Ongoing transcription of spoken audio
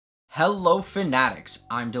Hello Fanatics,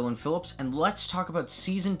 I'm Dylan Phillips, and let's talk about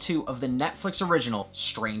Season 2 of the Netflix original,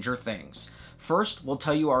 Stranger Things. First, we'll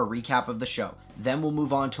tell you our recap of the show, then we'll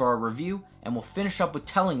move on to our review, and we'll finish up with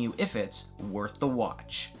telling you if it's worth the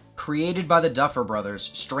watch. Created by the Duffer Brothers,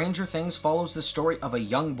 Stranger Things follows the story of a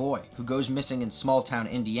young boy who goes missing in small-town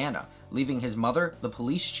Indiana, leaving his mother, the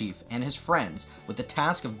police chief, and his friends with the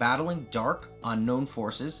task of battling dark, unknown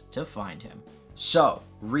forces to find him. So,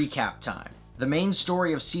 recap time. The main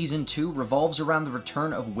story of Season 2 revolves around the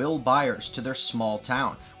return of Will Byers to their small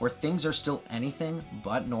town, where things are still anything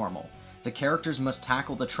but normal. The characters must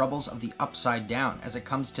tackle the troubles of the Upside Down as it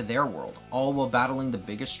comes to their world, all while battling the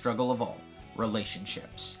biggest struggle of all,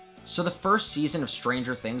 relationships. So the first season of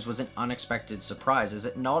Stranger Things was an unexpected surprise, as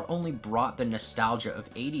it not only brought the nostalgia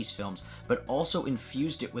of 80s films, but also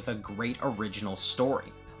infused it with a great original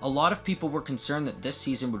story. A lot of people were concerned that this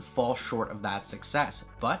season would fall short of that success,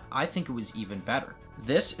 but I think it was even better.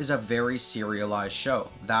 This is a very serialized show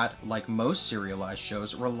that, like most serialized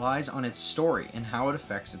shows, relies on its story and how it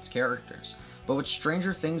affects its characters. But what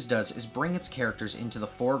Stranger Things does is bring its characters into the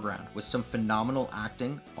foreground with some phenomenal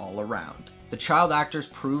acting all around. The child actors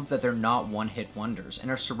prove that they're not one-hit wonders and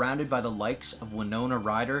are surrounded by the likes of Winona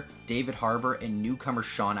Ryder, David Harbour, and newcomer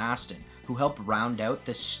Sean Astin, who helped round out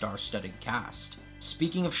this star-studded cast.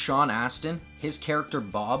 Speaking of Sean Astin, his character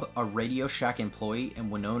Bob, a Radio Shack employee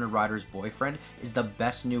and Winona Ryder's boyfriend, is the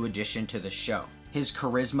best new addition to the show. His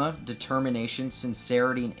charisma, determination,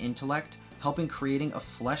 sincerity, and intellect help in creating a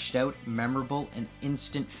fleshed out, memorable, and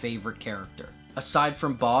instant favorite character. Aside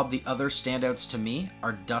from Bob, the other standouts to me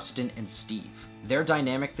are Dustin and Steve. Their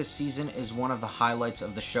dynamic this season is one of the highlights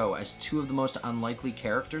of the show, as two of the most unlikely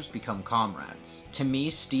characters become comrades. To me,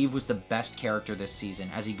 Steve was the best character this season,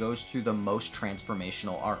 as he goes through the most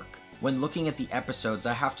transformational arc. When looking at the episodes,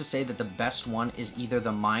 I have to say that the best one is either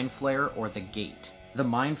the Mind Flayer or the Gate. The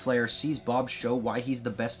Mind Flayer sees Bob show why he's the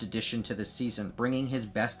best addition to this season, bringing his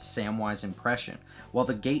best Samwise impression, while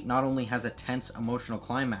the Gate not only has a tense emotional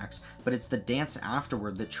climax, but it's the dance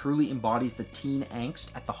afterward that truly embodies the teen angst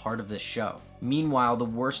at the heart of this show. Meanwhile, the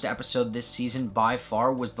worst episode this season by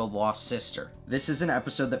far was The Lost Sister. This is an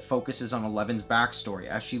episode that focuses on Eleven's backstory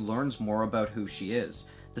as she learns more about who she is.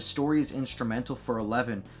 The story is instrumental for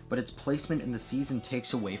Eleven, but its placement in the season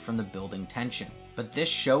takes away from the building tension. But this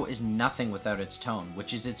show is nothing without its tone,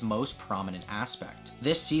 which is its most prominent aspect.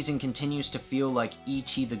 This season continues to feel like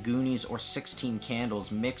E.T. the Goonies or 16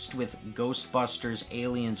 Candles mixed with Ghostbusters,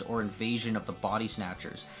 Aliens, or Invasion of the Body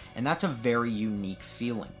Snatchers, and that's a very unique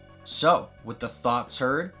feeling. So, with the thoughts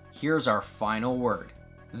heard, here's our final word.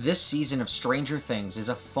 This season of Stranger Things is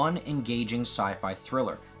a fun, engaging sci-fi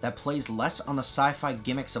thriller that plays less on the sci-fi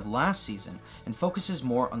gimmicks of last season and focuses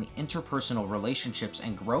more on the interpersonal relationships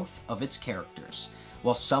and growth of its characters.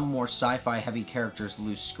 While some more sci-fi heavy characters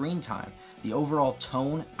lose screen time, the overall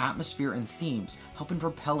tone, atmosphere, and themes help in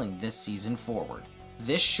propelling this season forward.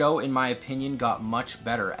 This show, in my opinion, got much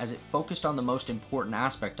better as it focused on the most important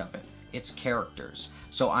aspect of it, its characters.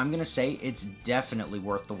 So I'm gonna say it's definitely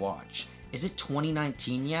worth the watch. Is it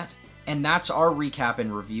 2019 yet? And that's our recap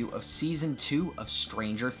and review of Season 2 of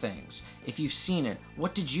Stranger Things. If you've seen it,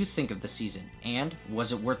 what did you think of the season? And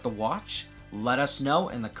was it worth the watch? Let us know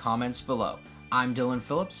in the comments below. I'm Dylan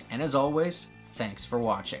Phillips, and as always, thanks for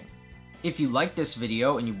watching. If you liked this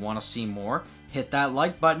video and you want to see more, hit that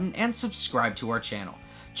like button and subscribe to our channel.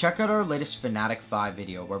 Check out our latest Fanatic 5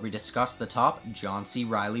 video where we discuss the top John C.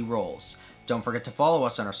 Reilly roles. Don't forget to follow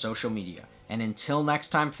us on our social media. And until next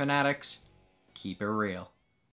time, Fanatics, keep it real.